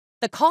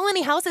The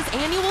Colony House's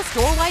annual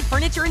store-wide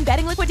furniture and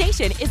bedding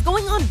liquidation is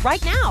going on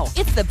right now.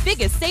 It's the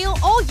biggest sale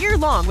all year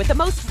long with the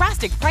most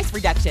drastic price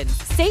reductions.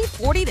 Save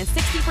 40 to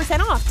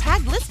 60% off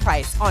tagged list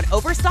price on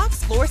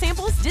overstocks, floor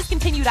samples,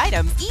 discontinued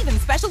items, even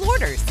special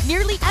orders.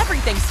 Nearly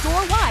everything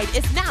store-wide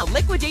is now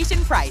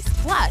liquidation price.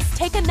 Plus,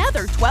 take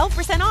another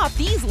 12% off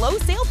these low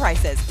sale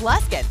prices.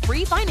 Plus, get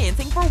free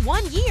financing for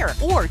 1 year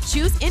or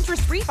choose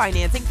interest-free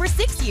financing for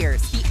 6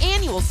 years. The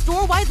annual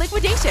store-wide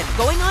liquidation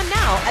going on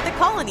now at the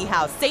Colony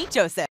House, St. Joseph.